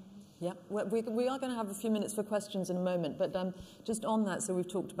 Yeah, we are going to have a few minutes for questions in a moment, but just on that, so we've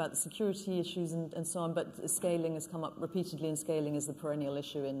talked about the security issues and so on, but scaling has come up repeatedly, and scaling is the perennial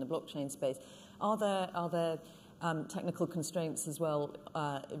issue in the blockchain space. Are there technical constraints as well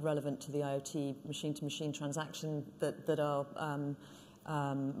relevant to the IoT machine-to-machine transaction that are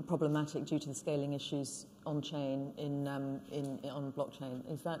problematic due to the scaling issues on chain on blockchain?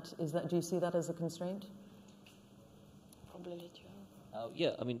 Is that? Do you see that as a constraint? Probably.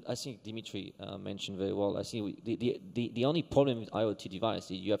 Yeah, I mean, I think Dimitri mentioned very well. I think the only problem with IoT device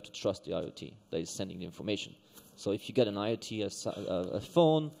is you have to trust the IoT that is sending the information. So if you get an IoT, a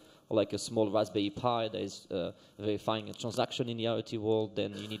phone, or like a small Raspberry Pi that is verifying a transaction in the IoT world,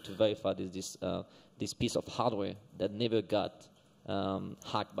 then you need to verify this piece of hardware that never got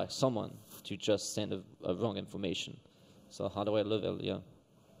hacked by someone to just send a wrong information. So hardware level, yeah.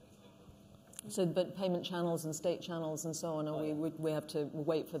 So, but payment channels and state channels and so on, we have to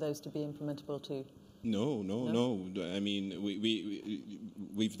wait for those to be implementable too? No. I mean,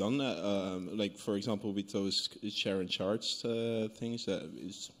 we've done that. Like, for example, with those share and charge things, that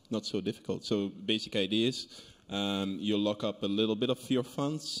is not so difficult. So, basic idea is you lock up a little bit of your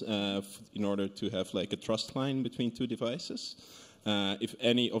funds in order to have like a trust line between two devices. If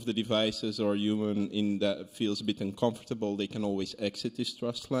any of the devices or human in that feels a bit uncomfortable, they can always exit this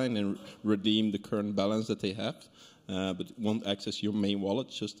trust line and redeem the current balance that they have, but won't access your main wallet,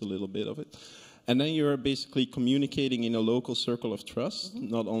 just a little bit of it. And then you're basically communicating in a local circle of trust,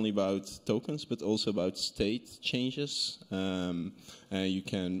 not only about tokens, but also about state changes. You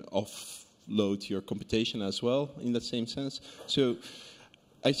can offload your computation as well in that same sense. So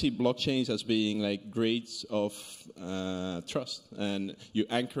I see blockchains as being like grades of trust, and you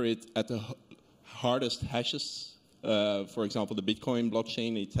anchor it at the hardest hashes. For example, the Bitcoin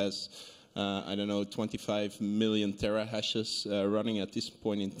blockchain, it has, 25 million terahashes running at this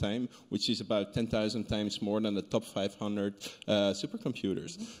point in time, which is about 10,000 times more than the top 500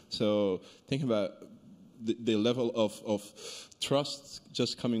 supercomputers. So think about the level of trust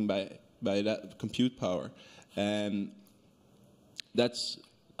just coming by that compute power. And that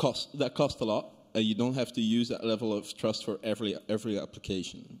costs a lot. You don't have to use that level of trust for every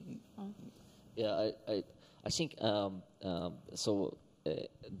application. Yeah, I think so.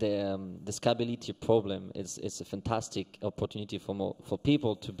 The scalability problem is a fantastic opportunity for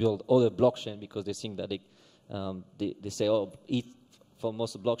people to build other blockchain, because they think that they say, oh, for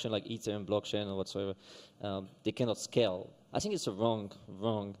most of blockchain like Ethereum blockchain or whatsoever, they cannot scale. I think it's a wrong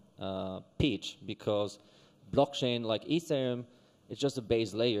pitch, because blockchain like Ethereum, it's just the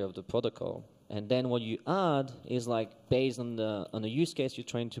base layer of the protocol. And then what you add is like based on the use case you're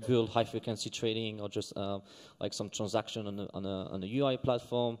trying to build, high frequency trading, or just like some transaction on a UI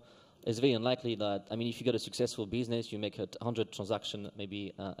platform. It's very unlikely that, I mean, if you got a successful business, you make 100 transactions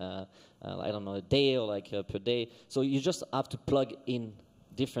maybe, I don't know, a day or like per day. So you just have to plug in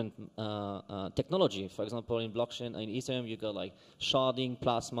different technology. For example, in blockchain, in Ethereum, you got like sharding,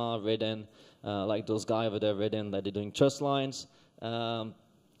 plasma, Redden, like those guys over there, Redden, that they're doing trust lines.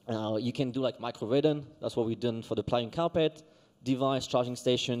 You can do like micro Redden. That's what we've done for the Flyingcarpet device charging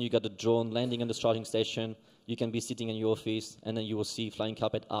station. You got the drone landing on the charging station. You can be sitting in your office, and then you will see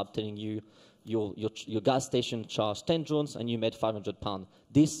Flyingcarpet app telling you your gas station charged 10 drones and you made £500.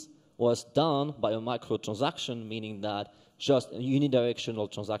 This was done by a micro transaction, meaning that just a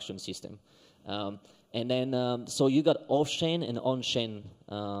unidirectional transaction system. And then, so you got off-chain and on-chain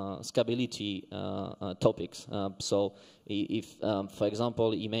scalability topics. So if, for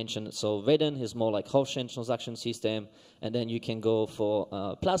example, you mentioned, so Redden is more like off-chain transaction system, and then you can go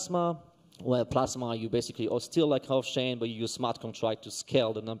for Plasma, where Plasma, you basically are still like off-chain, but you use smart contract to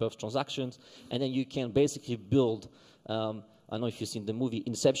scale the number of transactions, and then you can basically build, I don't know if you've seen the movie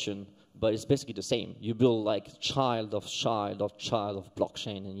Inception, but it's basically the same. You build like child of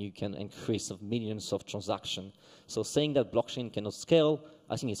blockchain, and you can increase of millions of transactions. So saying that blockchain cannot scale,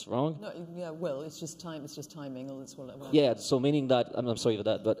 I think it's wrong. No, yeah, well, it's just time. It's just timing. That's what yeah. So meaning that I'm sorry for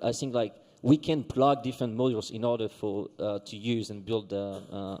that, but I think like we can plug different modules in order for to use and build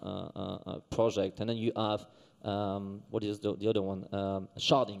a project, and then you have what is the other one?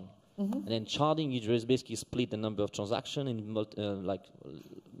 Sharding. Mm-hmm. And then sharding, you just basically split the number of transactions in like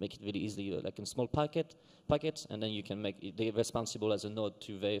make it really easily like in small packets, and then you can make it, they're responsible as a node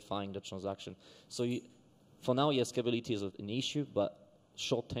to verifying the transaction. So for now, yes, scalability is an issue, but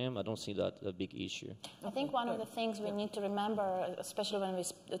short term, I don't see that a big issue. I think one of the things we need to remember, especially when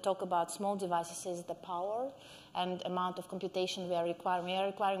we talk about small devices, is the power and amount of computation we are requiring. We are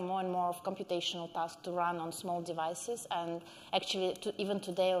requiring more and more of computational tasks to run on small devices, and actually even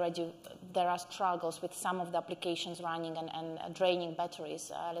today already there are struggles with some of the applications running and draining batteries,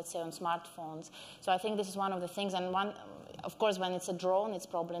 let's say on smartphones. So I think this is one of the things, and of course, when it's a drone, it's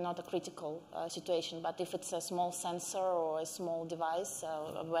probably not a critical situation, but if it's a small sensor or a small device,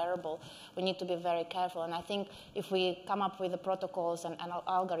 a wearable, we need to be very careful. And I think if we come up with the protocols and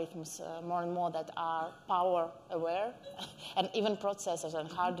algorithms more and more that are power aware, and even processors and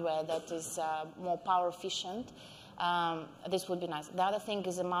hardware that is more power efficient, this would be nice. The other thing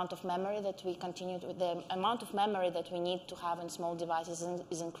is the amount of memory that we the amount of memory that we need to have in small devices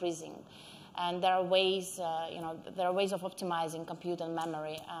is increasing. And there are ways, there are ways of optimizing compute and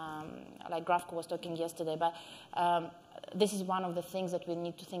memory, like Grafco was talking yesterday. But this is one of the things that we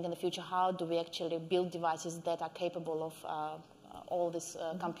need to think in the future. How do we actually build devices that are capable of all these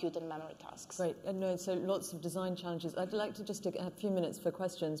compute and memory tasks? Great. So lots of design challenges. I'd like to just take a few minutes for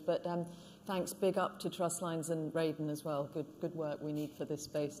questions, but thanks, big up to Trustlines and Raiden as well. Good work we need for this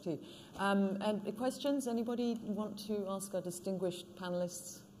space too. And questions? Anybody want to ask our distinguished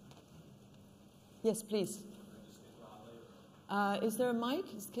panelists? Yes, please. Is there a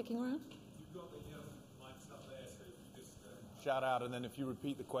mic? Is it kicking around? You've got the mics up there, so if you just shout out, and then if you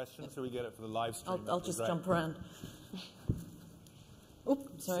repeat the question so we get it for the live stream. I'll just jump around.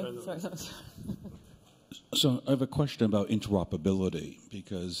 Sorry. So I have a question about interoperability,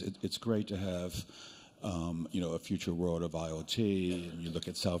 because it's great to have a future world of IoT, and you look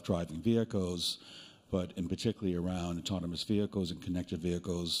at self-driving vehicles, but in particularly around autonomous vehicles and connected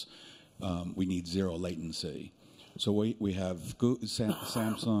vehicles, we need zero latency. So we have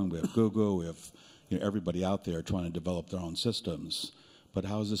Samsung, we have Google, we have everybody out there trying to develop their own systems. But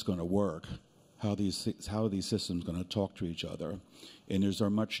how is this going to work? How are these systems going to talk to each other? And is there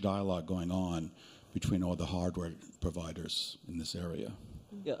much dialogue going on between all the hardware providers in this area?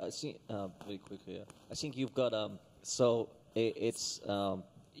 Yeah, I see. Very quickly. Yeah. I think you've got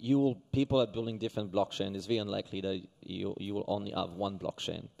people are building different blockchain. It's very unlikely that you will only have one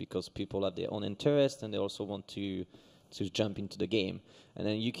blockchain, because people have their own interest and they also want to jump into the game. And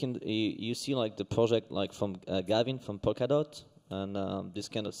then you see like the project like from Gavin from Polkadot and this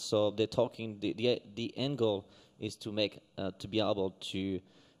kind of, so they're talking, the end goal is to make to be able to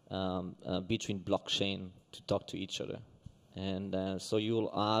between blockchain to talk to each other. And so you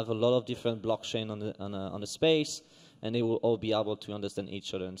will have a lot of different blockchain on the space, and they will all be able to understand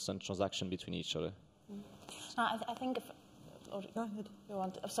each other and send transaction between each other. I think if you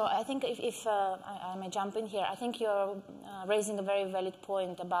want, so I think if I may jump in here, I think you're raising a very valid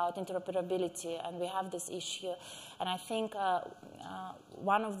point about interoperability, and we have this issue. And I think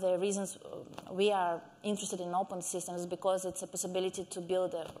one of the reasons we are interested in open systems is because it's a possibility to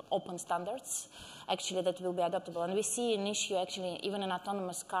build open standards, actually, that will be adaptable. And we see an issue, actually, even in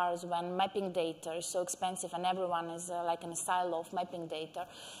autonomous cars, when mapping data is so expensive and everyone is like in a silo of mapping data.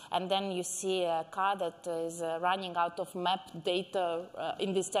 And then you see a car that is running out of map data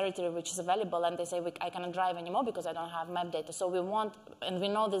in this territory which is available, and they say, I cannot drive anymore because I don't have map data. So we want, and we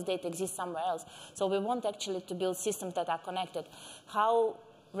know this data exists somewhere else, so we want actually to build systems that are connected. How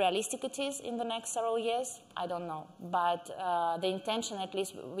realistic it is in the next several years, I don't know. But the intention, at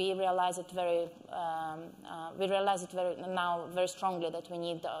least, we realize it very strongly that we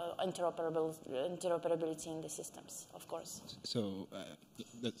need interoperability in the systems, of course. So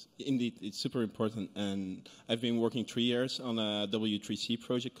that's indeed, it's super important. And I've been working 3 years on a W3C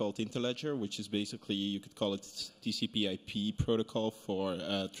project called Interledger, which is basically, you could call it TCP/IP protocol for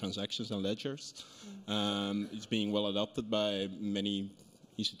transactions and ledgers. It's being well adopted by many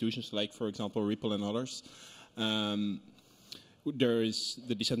institutions like, for example, Ripple and others. There is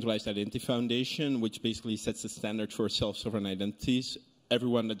the Decentralized Identity Foundation, which basically sets the standard for self-sovereign identities.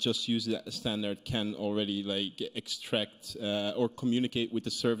 Everyone that just uses that standard can already extract or communicate with the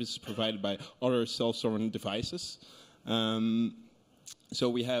services provided by other self-sovereign devices. So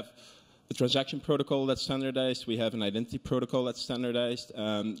we have a transaction protocol that's standardized. We have an identity protocol that's standardized.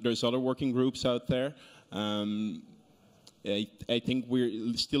 There's other working groups out there. I think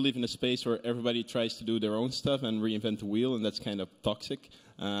we still live in a space where everybody tries to do their own stuff and reinvent the wheel, and that's kind of toxic.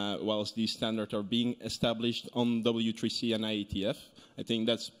 Whilst these standards are being established on W3C and IETF, I think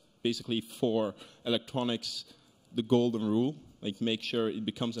that's basically for electronics the golden rule. Make sure it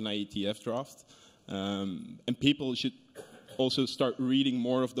becomes an IETF draft, and people should also start reading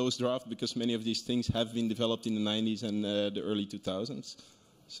more of those drafts, because many of these things have been developed in the 90s and the early 2000s.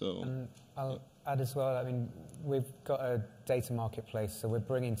 So. add as well, I mean, we've got a data marketplace, so we're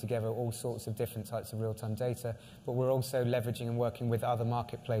bringing together all sorts of different types of real-time data, but we're also leveraging and working with other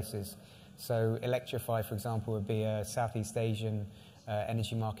marketplaces. So Electrify, for example, would be a Southeast Asian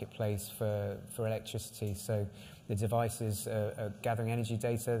energy marketplace for electricity. So the devices are gathering energy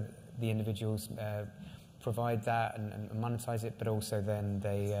data, the individuals provide that and monetize it, but also then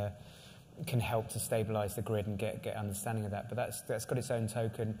they can help to stabilize the grid and get understanding of that. But that's got its own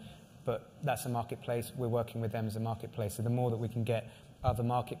token, but that's a marketplace. We're working with them as a marketplace. So the more that we can get other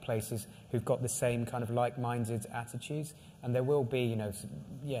marketplaces who've got the same kind of like-minded attitudes, and there will be,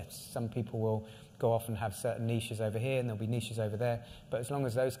 yes, some people will go off and have certain niches over here, and there'll be niches over there, but as long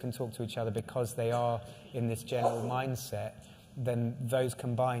as those can talk to each other because they are in this general mindset, then those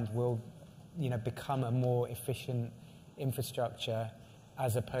combined will, become a more efficient infrastructure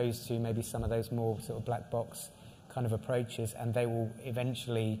as opposed to maybe some of those more sort of black box kind of approaches, and they will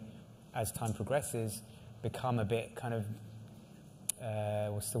eventually, as time progresses, become a bit kind of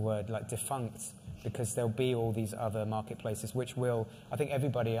like defunct, because there'll be all these other marketplaces which will, I think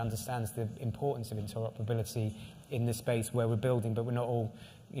everybody understands the importance of interoperability in this space where we're building, but we're not all,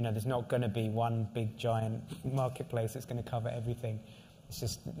 there's not going to be one big giant marketplace that's going to cover everything. It's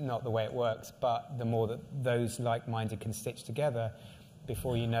just not the way it works, but the more that those like-minded can stitch together,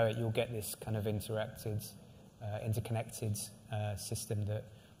 before you know it, you'll get this kind of interconnected system that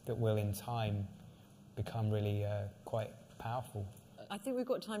will in time become really quite powerful. I think we've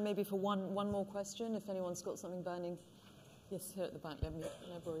got time maybe for one more question, if anyone's got something burning. Yes, here at the back. Let me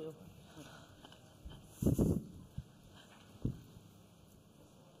borrow your...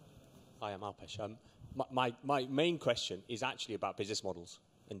 Hi, I'm Alpesh. My main question is actually about business models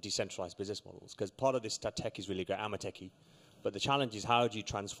and decentralized business models, because part of this tech is really great. I'm a techie. But the challenge is, how do you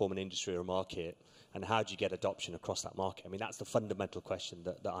transform an industry or a market, and how do you get adoption across that market? I mean, that's the fundamental question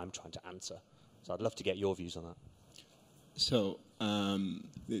that I'm trying to answer. So I'd love to get your views on that. So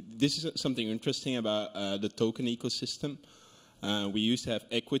this is something interesting about the token ecosystem. We used to have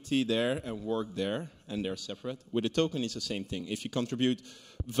equity there and work there, and they're separate. With a token, it's the same thing. If you contribute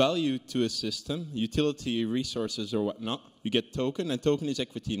value to a system, utility, resources, or whatnot, you get token, and token is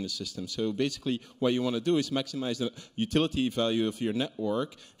equity in the system. So basically, what you want to do is maximize the utility value of your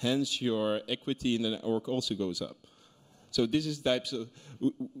network, hence your equity in the network also goes up. So this is types of,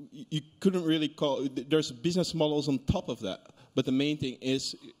 you couldn't really call, there's business models on top of that, but the main thing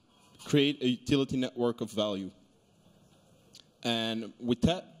is create a utility network of value. And with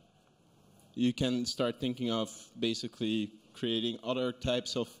that, you can start thinking of basically creating other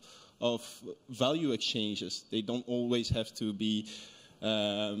types of value exchanges. They don't always have to be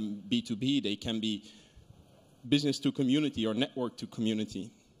B2B. They can be business to community or network to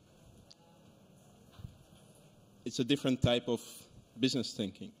community. It's a different type of business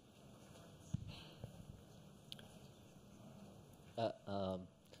thinking. I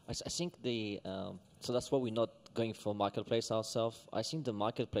think so that's why we're not going for marketplace ourselves. I think the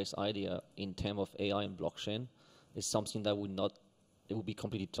marketplace idea in terms of AI and blockchain is something that it would be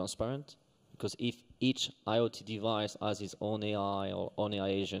completely transparent, because if each IoT device has its own AI or own AI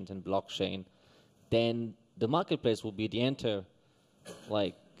agent and blockchain, then the marketplace will be the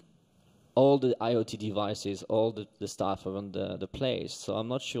all the IoT devices, all the stuff around the place. So I'm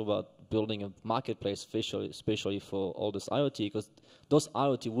not sure about building a marketplace especially for all this IoT, because those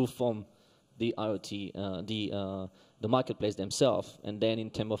IoT will form the IoT, the marketplace themselves. And then in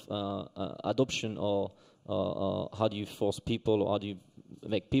terms of adoption or how do you force people, or how do you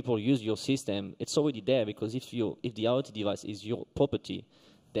make people use your system, it's already there, because if the IoT device is your property,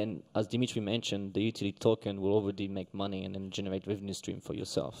 then as Dimitri mentioned, the utility token will already make money and then generate revenue stream for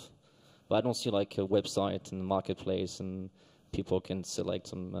yourself. But I don't see like a website and a marketplace and people can select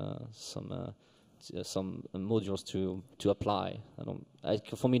some modules to apply.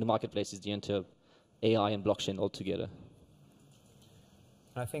 For me, the marketplace is the entire AI and blockchain altogether.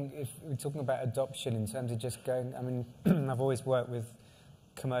 I think if we're talking about adoption in terms of just going, I mean, I've always worked with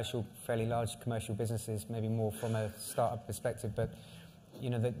fairly large commercial businesses, maybe more from a startup perspective, but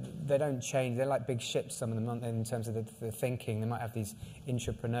they don't change. They're like big ships, some of them, in terms of the thinking. They might have these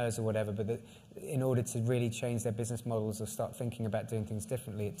intrapreneurs or whatever, but in order to really change their business models or start thinking about doing things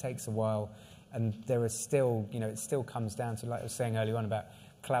differently, it takes a while. And there is still, it still comes down to, like I was saying earlier on about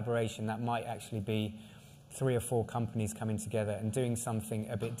collaboration, that might actually be 3 or 4 companies coming together and doing something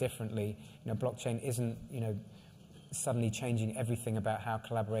a bit differently. Blockchain isn't, suddenly changing everything about how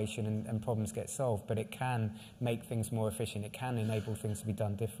collaboration and problems get solved, but it can make things more efficient. It can enable things to be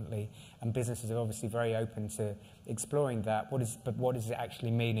done differently, and businesses are obviously very open to exploring that. But what does it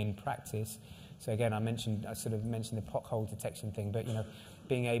actually mean in practice? So again, I sort of mentioned the pothole detection thing, but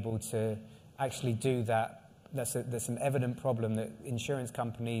being able to actually do that, there's an evident problem that insurance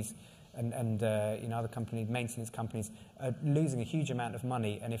companies and other companies, maintenance companies, are losing a huge amount of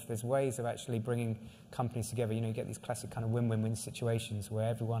money. And if there's ways of actually bringing companies together, you get these classic kind of win-win-win situations where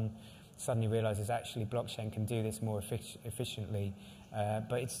everyone suddenly realizes actually blockchain can do this more efficiently.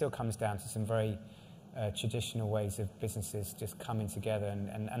 But it still comes down to some very traditional ways of businesses just coming together.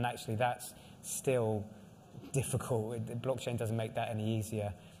 And actually that's still difficult. Blockchain doesn't make that any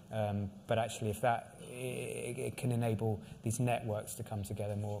easier. But actually, if it can enable these networks to come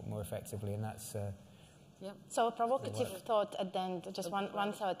together more effectively, and that's. Yeah. So a provocative thought at the end, just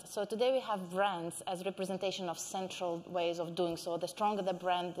one thought. So today we have brands as representation of central ways of doing so. The stronger the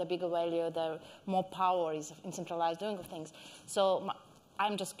brand, the bigger value, the more power is in centralized doing of things. So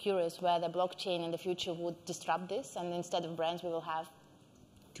I'm just curious whether blockchain in the future would disrupt this, and instead of brands, we will have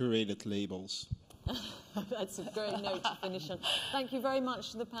curated labels. That's a great note to finish on. Thank you very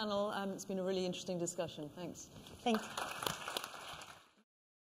much to the panel. It's been a really interesting discussion. Thanks. Thank you.